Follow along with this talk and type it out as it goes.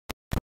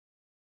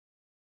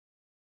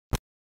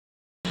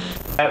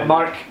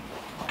Mark,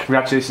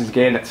 congratulations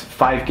again. It's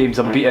 5 games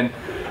unbeaten.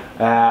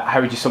 How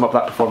would you sum up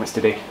that performance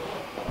today?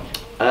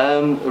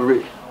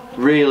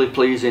 Really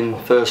pleasing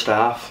first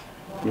half.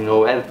 You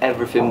know,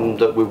 everything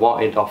that we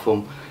wanted off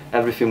them,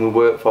 everything we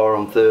worked for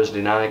on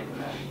Thursday night.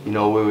 You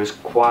know, we was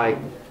quite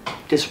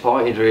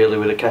disappointed really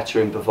with the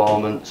Kettering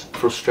performance,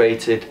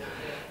 frustrated.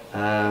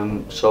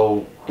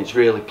 So it's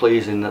really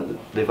pleasing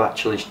that they've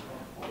actually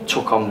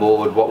took on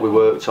board what we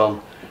worked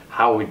on,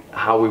 how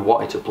we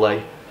wanted to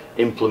play,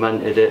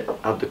 implemented it,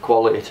 had the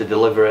quality to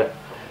deliver it.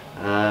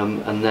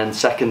 And then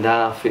second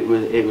half it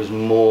was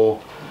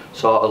more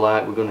sort of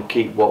like we're going to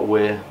keep what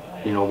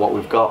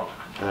we've got,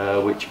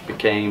 which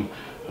became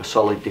a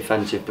solid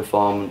defensive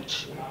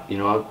performance. You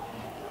know,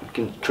 you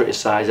can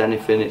criticise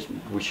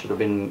anything. We should have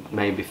been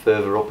maybe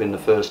further up in the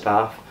first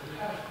half,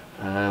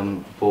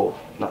 but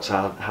that's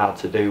hard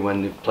to do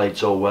when they've played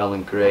so well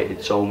and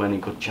created so many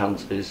good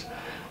chances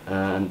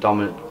and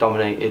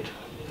dominated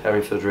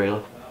Hereford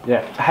really.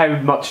 Yeah. How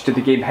much did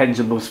the game hinge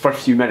on those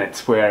first few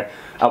minutes where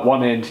at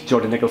one end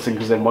Jordan Nicholson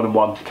goes in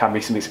 1-on-1, Cam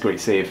Mason makes a great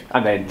save,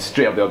 and then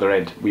straight up the other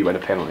end we win a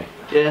penalty?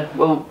 Yeah,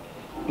 well,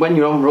 when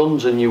you're on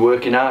runs and you're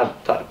working hard,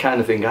 that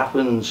kind of thing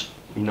happens.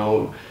 You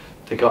know,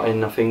 they got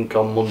in, I think,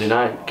 on Monday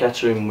night,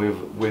 Kettering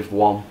with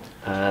one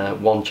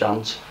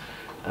chance,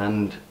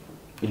 and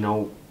you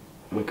know,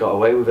 we got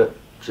away with it.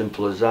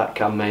 Simple as that.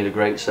 Cam made a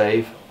great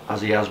save,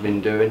 as he has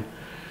been doing,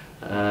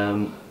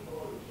 and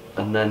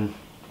then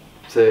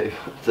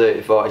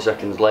 30-40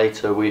 seconds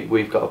later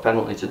we've got a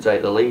penalty to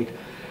take the lead.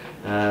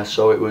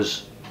 So it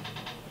was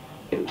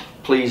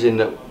pleasing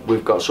that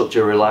we've got such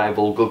a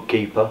reliable good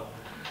keeper,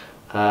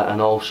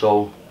 and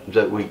also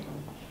that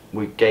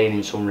we're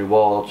gaining some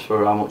rewards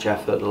for how much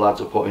effort the lads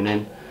are putting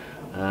in,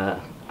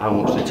 how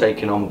much they're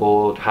taking on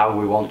board, how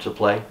we want to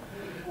play,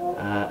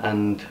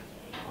 and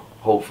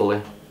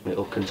hopefully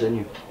it'll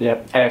continue.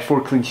 Yeah,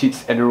 4 clean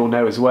sheets in a row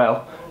now as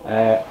well.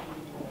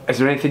 Is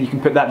there anything you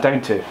can put that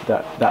down to,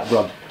 that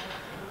run?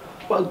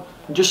 Well,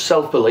 just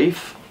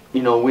self-belief.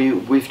 You know,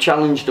 we've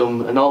challenged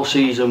them, and all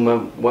season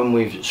when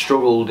we've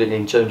struggled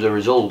in terms of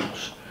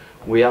results,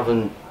 we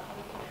haven't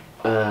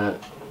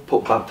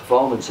put bad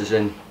performances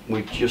in.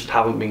 We just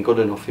haven't been good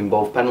enough in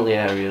both penalty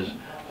areas,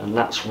 and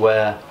that's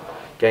where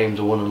games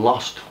are won and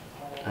lost.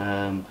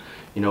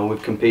 You know,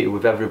 we've competed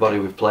with everybody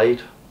we've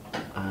played,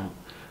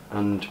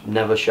 and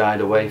never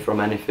shied away from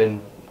anything.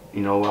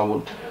 You know,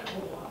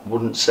 I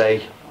wouldn't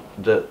say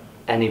that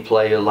any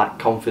player lacked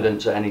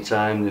confidence at any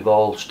time. They've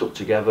all stuck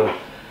together,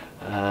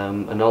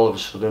 and all of a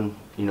sudden,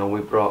 you know,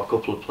 we brought a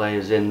couple of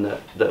players in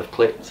that have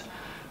clicked,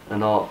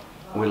 and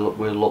we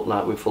look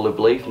like we're full of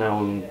belief now,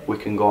 and we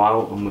can go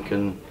out and we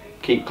can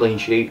keep clean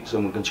sheets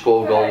and we can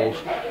score goals,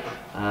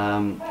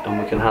 and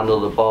we can handle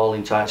the ball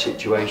in tight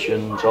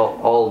situations,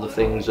 all the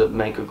things that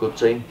make a good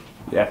team.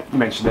 Yeah, you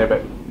mentioned there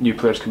about new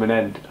players coming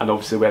in, and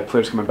obviously we had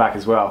players coming back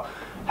as well.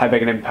 How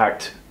big an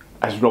impact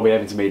has Robbie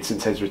Evans made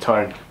since his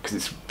return?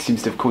 Because it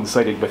seems to have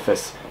coincided with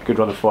this good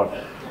run of form.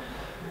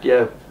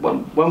 Yeah,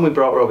 when we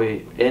brought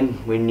Robbie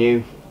in, we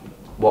knew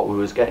what we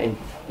was getting.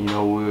 You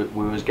know,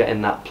 we was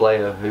getting that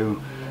player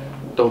who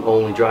don't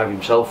only drive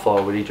himself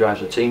forward, he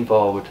drives the team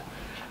forward.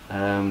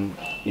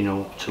 You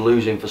know, to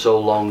lose him for so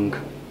long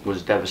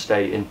was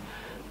devastating.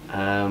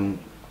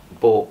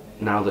 But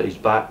now that he's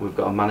back, we've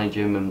got to manage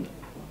him,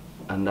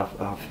 and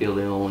I feel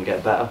he'll only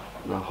get better.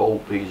 And I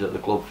hope he's at the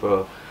club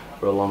for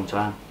a long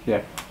time.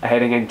 Yeah.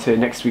 Heading into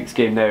next week's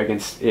game now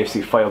against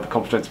AFC Fylde, the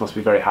confidence must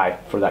be very high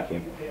for that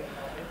game.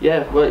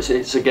 Yeah, well,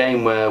 it's a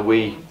game where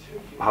we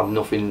have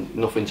nothing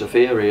to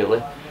fear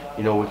really.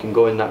 You know, we can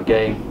go in that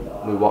game,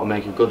 we want to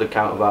make a good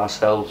account of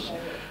ourselves.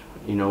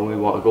 You know, we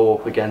want to go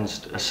up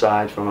against a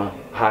side from a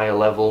higher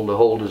level, the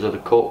holders of the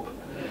cup,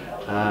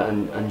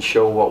 and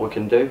show what we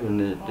can do. And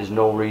there's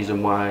no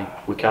reason why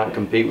we can't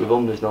compete with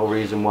them. There's no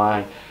reason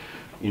why,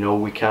 you know,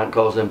 we can't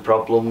cause them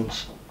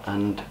problems.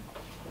 And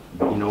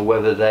you know,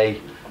 whether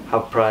they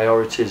have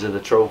priorities of the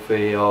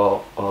trophy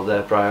or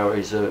their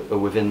priorities are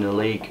within the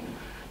league,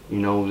 you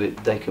know,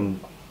 they can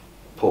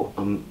put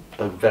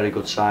a very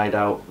good side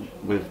out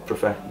with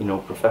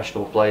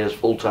professional players,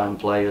 full-time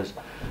players.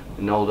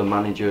 You know, the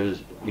manager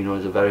is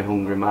a very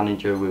hungry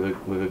manager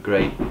with a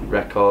great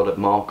record at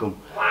Morecambe.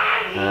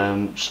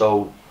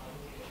 So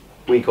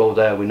we go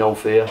there with no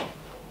fear,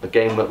 a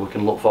game that we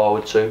can look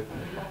forward to,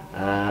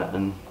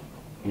 and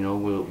you know,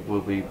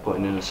 we'll be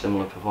putting in a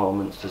similar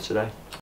performance to today.